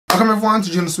Welcome everyone to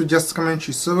Junosuede Just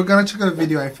Commentary. So we're gonna check out a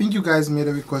video. I think you guys made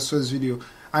a request for this video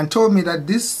and told me that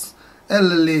this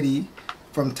elderly lady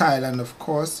from Thailand, of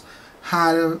course,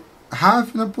 have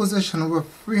in a possession over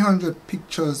 300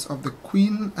 pictures of the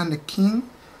Queen and the King,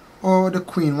 or the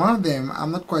Queen, one of them,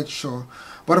 I'm not quite sure.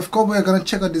 But of course we're gonna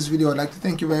check out this video. I'd like to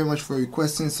thank you very much for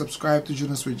requesting. Subscribe to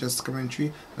Junosuede Just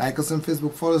Commentary, like us on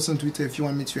Facebook, follow us on Twitter if you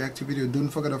want me to react to video. Don't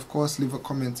forget, of course, leave a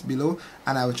comment below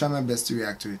and I will try my best to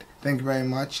react to it. Thank you very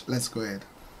much. Let's go ahead.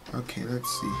 Okay, let's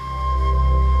see.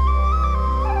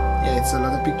 Yeah, it's a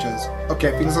lot of pictures.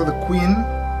 Okay, things of the Queen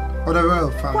or the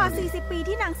royal family. กว่า 40 ปี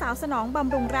ที่นางสาวสนองบ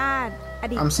ำรุงราชอ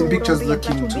ดีต I'm ครู seeing โรง pictures of เรีย the นป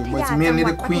ระ King ทุมวิ too, ท but ยา it's จังห mainly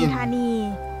วัด the ปทุม Queen. ธานี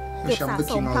เก็บ Wish สะ I'm the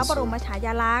สม King พระบรม also. ฉาย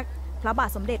าลักษณ์พระบาท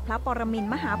สมเด็จพระปรมินทร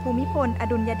มหาภูมิพลอ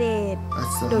ดุลยเดช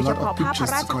That's a โดยเฉ lot พาะ of ภาพพระ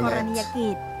pictures รา to ชกรณีย collect. กิ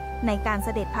จในการเส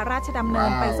ด็จพระราชดำเนิ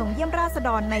น Wow. ไปทรงเยี่ยมราษฎ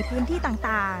รในพื้นที่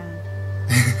ต่าง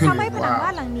ๆทำให้ผนังบ้า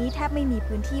นหลังนี้แทบไม่มี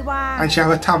พื้นที่ว่าง And she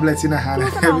have a tablet in her ค hand รู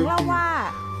and สนองเล่า everything. ว่า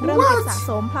เริ่มเก็บสะ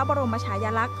สมพระบรมฉาย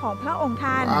าลักษณ์ของพระองค์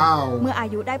ท่าน Wow. เมื่ออา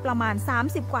ยุได้ประมาณ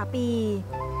 30 กว่าปี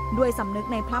ด้วยสำนึก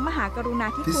ในพระมหากรุณา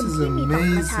ธิคุณ This is ที่มีต่อ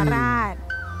ประชา amazing. ราษฎร์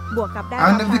บวกกับได้ I รับ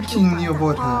wonder if การ the ปลูก king ฝัง knew จาก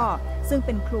about พ่อ her. ซึ่งเ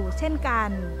ป็นครูเช่นกัน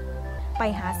ไป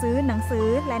หาซื้อหนังสือ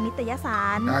และนิตยสา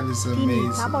ร That is ที่มี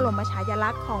พระ amazing. บรมฉายาลั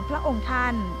กษณ์ของพระองค์ท่า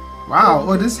น Wow,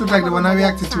 oh, this looks like the one I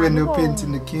reacted to when they were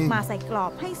painting the king. มาใส่กรอ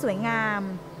บให้สวยงาม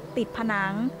ติดผนั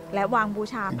งและวางบู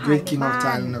ชา The ภาย great ใน king of บ้าน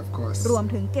Thailand, of course. รวม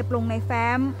ถึงเก็บลงในแฟ้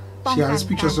มป้อง She กัน has การ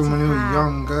pictures ฉี of ก when they ขา were ด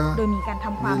younger. โดยมีการท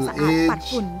ำความ Little สะอาด age. ปัด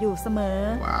ฝุ่นอยู่เสมอ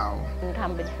Wow. ท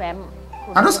ำเป็นแฟ้ม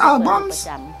Are those albums? ประ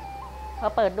จำพอ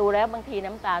เปิดดูแล้วบางที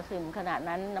น้ำตาซึมขณะ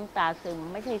นั้นน้ำตาซึม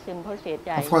ไม่ใช่ซึมเพราะเสียใ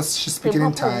จ Of course, she's ซึม speaking เพ in ร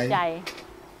าะภูมิใจ Thai.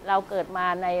 เราเกิดมา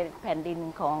ในแผ่นดิน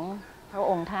ของพระ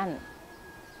องค์ท่าน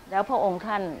แล้วพระองค์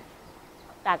ท่าน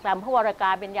ตากตรำพระวราก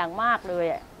ายเป็นอย่างมากเลย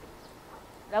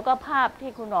แล้วก็ภาพ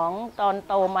ที่คุณหนองตอน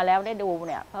โตมาแล้วได้ดู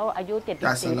เนี่ยเพราะอายุ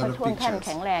74เพราะช่วงท่านแ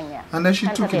ข็งแรงเนี่ย And then she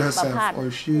ท่าน took เส it ด็จประ herself, พาส or ภู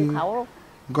she เขา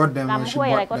got them when ลำ she ห้วย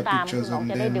อะไร bought ก็ the ตามคุณ pictures หนอง and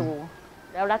จะได้ดู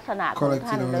then แล้วลักษณะของ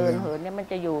ท่าน collected all เดิน them. เหินเนี่ยมัน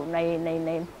จะอยู่ใ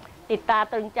นติดตา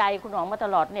ตรึงใจคุณหนองมาต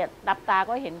ลอดเนี่ยดับตา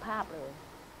ก็เห็นภาพเลย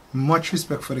Much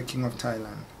respect for the king of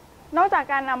Thailand. นอกจาก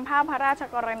การนำภาพพระราช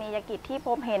กรณียกิจที่พ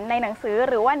บเห็นในหนังสือ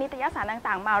หรือว่านิตยสาร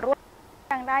ต่างๆมาร่วม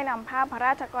ยังได้นำภาพพระร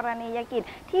าชกรณียกิจ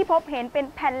ที่พบเห็นเป็น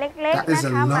แผ่นเล็ก That ๆ is นะ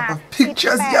a คะ lot มา of ติด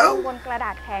pictures, แปะ yo. บนกระด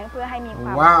าษแข็งเพื่อให้มีคว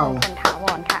าม Wow. คงทนถาว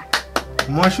รค่ะ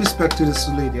Much respect to this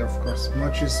lady, of course.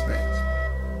 Much respect.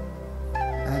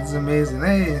 That's amazing.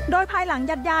 Hey. โดยภายหลัง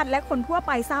ญาติๆและคนทั่วไ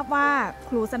ปทราบว่า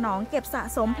ครูสนองเก็บสะ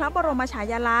สมพระบรมฉา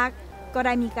ยาลักษณ์ก็ไ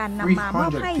ด้มีการนำมามอ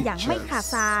บให้อย่างไม่ขาด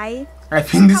สาย I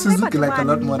think this ทำ is ให้ปัจ looking จุ like บั a น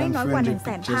lot มี more ไม่ than น้อยกว่า 300 100,000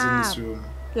 pictures ภา in พ this room.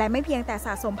 และไม่เพียงแต่ส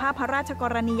ะสมภาพพระราชก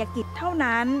รณียกิจเท่า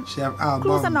นั้น She have ค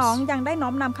รูสนอง albums. ยังได้น้อ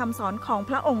มนำคำสอนของ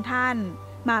พระองค์ท่าน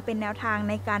มาเป็นแนวทาง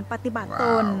ในการปฏิบัติต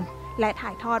น และถ่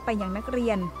ายทอดไปยังนักเรี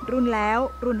ยน รุ่นแล้ว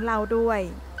รุ่นเล่าด้วย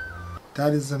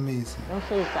That is amazing. ต้อง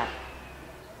ซื่อสัตย์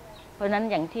เพราะนั้น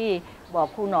อย่างที่บอก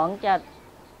ครูหนองจะ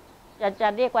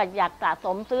เรียกว่าอยากสะส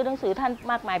มซื้อหนังสือท่าน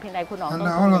มากมายเพียงใดครูหนอง And ต้อ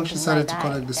ง how long ถึ she ง started ราย to ได้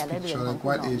collect this แต่ละเดือน picture? ของ Like ครูห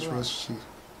what นอง age ด้วย was she?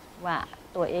 ว่า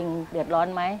ตัวเองเดือดร้อน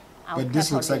ไหมเอา But แค่ this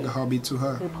พอ looks like ดี a hobby to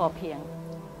คือ her. พอเพียง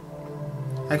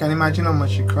I can imagine how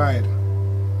much she cried.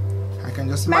 I can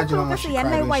just แม้ค imagine รู how เก much she ษียณ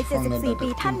cried ใน when วัย she found out that 74 ปี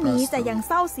the ท่าน king นี้ passed จะยัง away.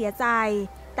 เศร้าเสียใจ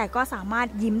แต่ก็สามารถ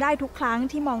ยิ้มได้ทุกครั้ง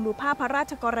ที่มองดูภาพพระรา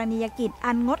ชกรณียกิจ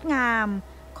อันงดงาม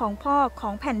ของพ่อขอ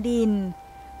งแผ่นดิน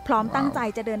พร้อมตั้งใจ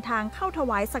จะเดินทางเข้าถ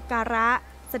วายสักการะ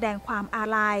แสดงความอา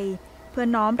ลัย เพื่อ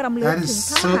น้อมรำลึก That is ถึง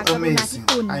พระม so หากรุณาธิ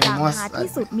คุณ amazing. I อย่าง must หาที่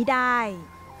สุดมิได้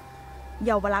เ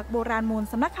ยาวลักษณ์โบราณมูล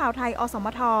สำนักข่าวไทยอสม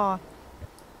ท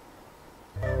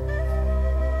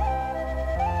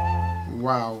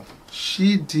Wow,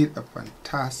 she did a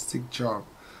fantastic job.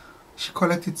 She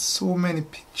collected so many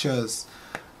pictures.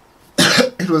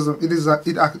 It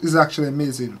is actually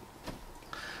amazing.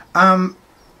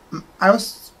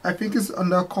 I think it's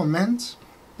under a comment.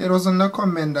 It was under a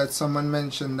comment that someone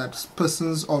mentioned that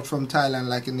persons out from Thailand,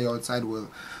 like in the outside world,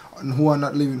 who are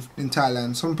not living in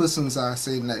Thailand, some persons are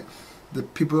saying like the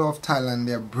people of Thailand,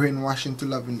 they are brainwashed into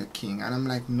loving the king, and I'm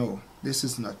like, no, this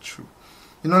is not true.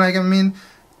 You know, like I mean,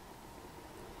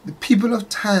 the people of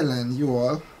Thailand, you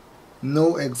all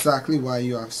know exactly why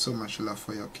you have so much love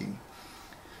for your king.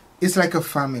 It's like a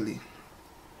family.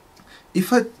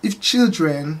 If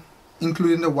children,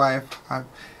 including the wife, have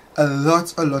a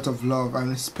lot of love and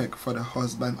respect for the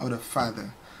husband or the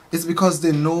father, it's because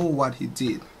they know what he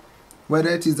did.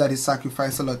 Whether it is that he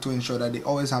sacrificed a lot to ensure that they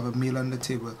always have a meal on the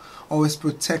table, always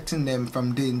protecting them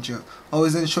from danger,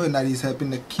 always ensuring that he's helping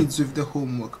the kids with the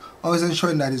homework, always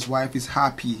ensuring that his wife is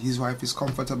happy, his wife is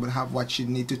comfortable, have what she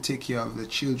needs to take care of the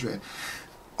children.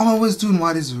 Always doing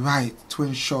what is right to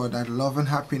ensure that love and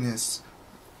happiness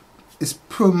is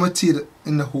promoted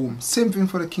in the home. Same thing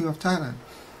for the King of Thailand.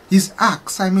 His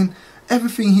acts, I mean,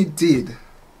 everything he did,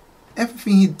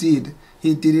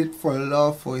 he did it for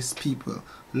love for his people,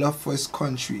 love for his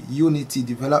country, unity,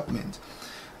 development.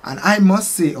 And I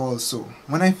must say also,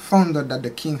 when I found out that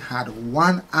the king had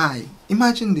one eye,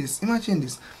 imagine this,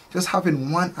 just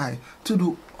having one eye to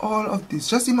do all of this.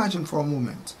 Just imagine for a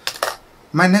moment.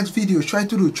 My next video, try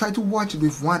to watch it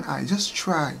with one eye. Just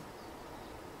try.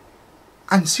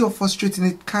 And see how frustrating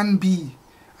it can be.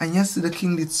 And yes, the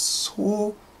king did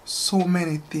so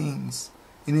many things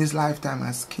in his lifetime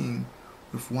as king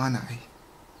with one eye.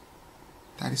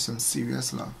 That is some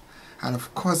serious love. And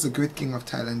of course, the great king of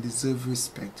Thailand deserves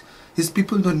respect. His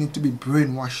people don't need to be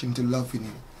brainwashed into loving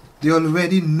him. They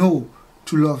already know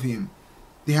to love him.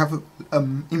 They have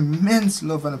immense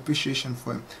love and appreciation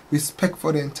for him. Respect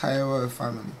for the entire royal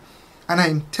family. And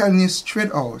I'm telling you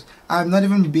straight out, I've not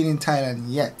even been in Thailand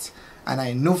yet. And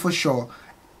I know for sure,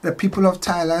 the people of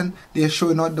Thailand, they are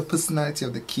showing out the personality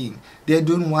of the king. They are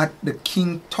doing what the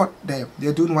king taught them. They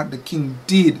are doing what the king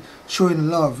did. Showing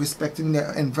love, respecting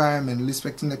their environment,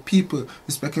 respecting the people,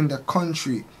 respecting the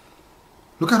country.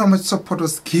 Look at how much support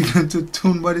was given to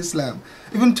Tunbad Islam.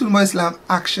 Even Tunbad Islam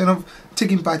action of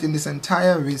taking part in this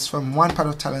entire race from one part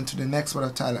of Thailand to the next part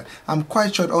of Thailand. I'm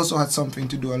quite sure it also had something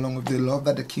to do along with the love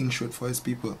that the king showed for his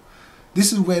people.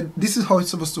 This is how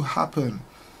it's supposed to happen.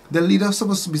 The leader is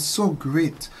supposed to be so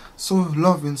great, so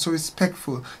loving, so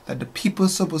respectful that the people are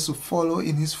supposed to follow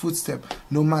in his footsteps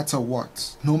no matter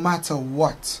what. No matter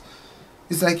what.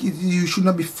 It's like you should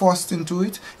not be forced into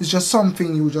it. It's just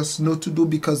something you just know to do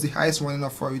because the highest one in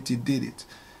authority did it.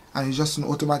 And you just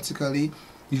automatically,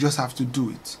 you just have to do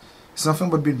it. It's nothing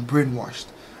but being brainwashed.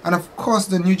 And of course,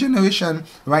 the new generation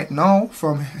right now,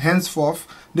 from henceforth,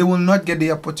 they will not get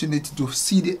the opportunity to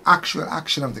see the actual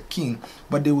action of the king,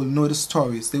 but they will know the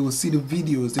stories, they will see the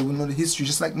videos, they will know the history,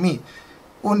 just like me.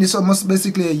 Only it's almost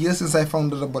basically a year since I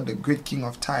found out about the great king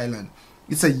of Thailand.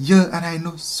 It's a year and I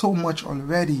know so much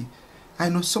already. I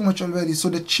know so much already. So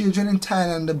the children in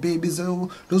Thailand, the babies,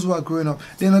 those who are growing up,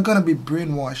 they're not going to be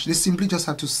brainwashed. They simply just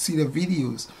have to see the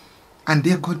videos. And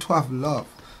they're going to have love.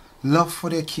 Love for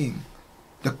their king.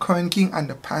 The current king and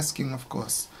the past king, of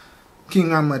course.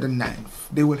 King Ahmed IX.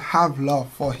 They will have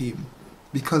love for him.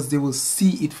 Because they will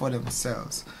see it for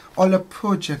themselves. All the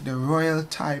project, the Royal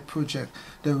Thai project,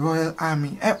 the Royal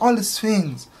Army, all these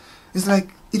things. It's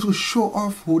like it will show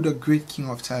off who the great king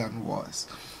of Thailand was.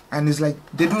 And it's like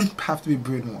they don't have to be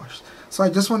brainwashed. So I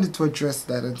just wanted to address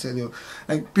that and tell you,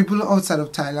 like, people outside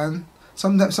of Thailand,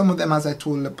 some of them, as I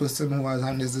told the person who I was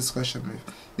having this discussion with,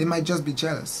 they might just be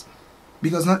jealous.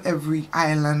 Because not every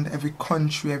island, every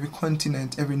country, every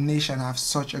continent, every nation have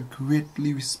such a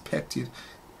greatly respected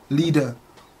leader.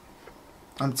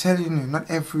 I'm telling you, not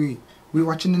every. We're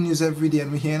watching the news every day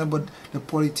and we're hearing about the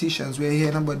politicians, we're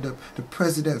hearing about the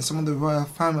presidents, some of the royal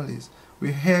families.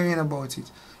 We're hearing about it.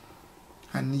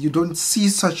 And you don't see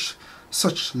such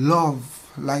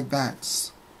love like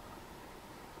that.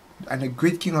 And the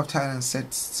great king of Thailand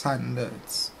set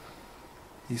standards.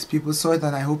 His people saw it,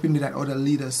 and I hope indeed that other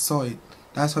leaders saw it.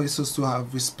 That's how you're supposed to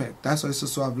have respect. That's how you're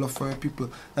supposed to have love for your people.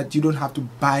 That you don't have to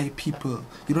buy people.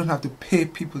 You don't have to pay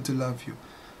people to love you.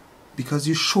 Because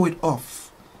you show it off.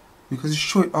 Because you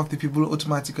show it off, the people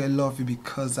automatically love you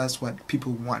because that's what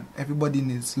people want. Everybody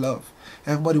needs love.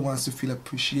 Everybody wants to feel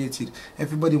appreciated.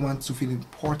 Everybody wants to feel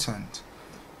important.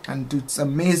 And it's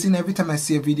amazing every time I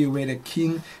see a video where the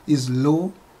king is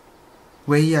low,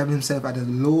 where he has himself at a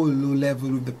low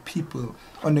level with the people,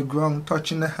 on the ground,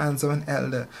 touching the hands of an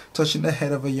elder, touching the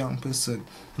head of a young person,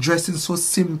 dressing so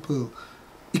simple,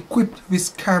 equipped with his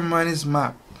camera and his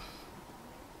map.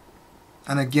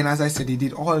 And again, as I said, he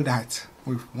did all that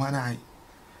with one eye.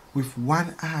 With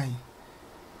one eye.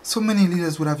 So many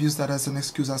leaders would have used that as an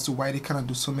excuse as to why they cannot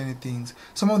do so many things.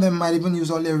 Some of them might even use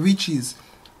all their riches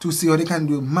to see how they can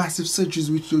do massive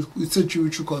surgeries which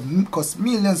will cost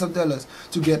millions of dollars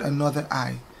to get another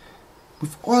eye.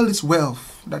 With all this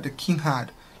wealth that the king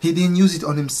had, he didn't use it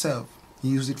on himself. He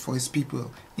used it for his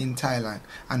people in Thailand.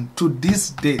 And to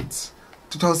this date,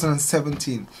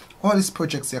 2017, all his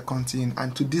projects are continuing,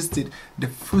 and to this date, the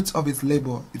fruits of his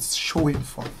labor is showing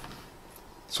forth.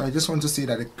 So I just want to say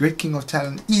that the great king of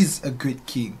Thailand is a great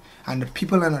king, and the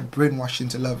people are not brainwashed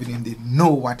into loving him. They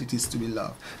know what it is to be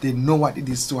loved. They know what it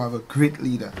is to have a great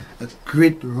leader, a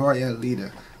great royal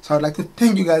leader. So I'd like to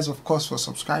thank you guys, of course, for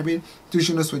subscribing to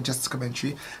Junosuede Just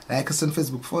Commentary. Like us on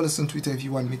Facebook, follow us on Twitter if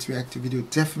you want me to react to a video.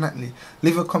 Definitely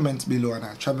leave a comment below and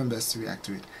I'll try my best to react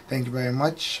to it. Thank you very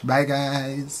much. Bye,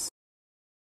 guys.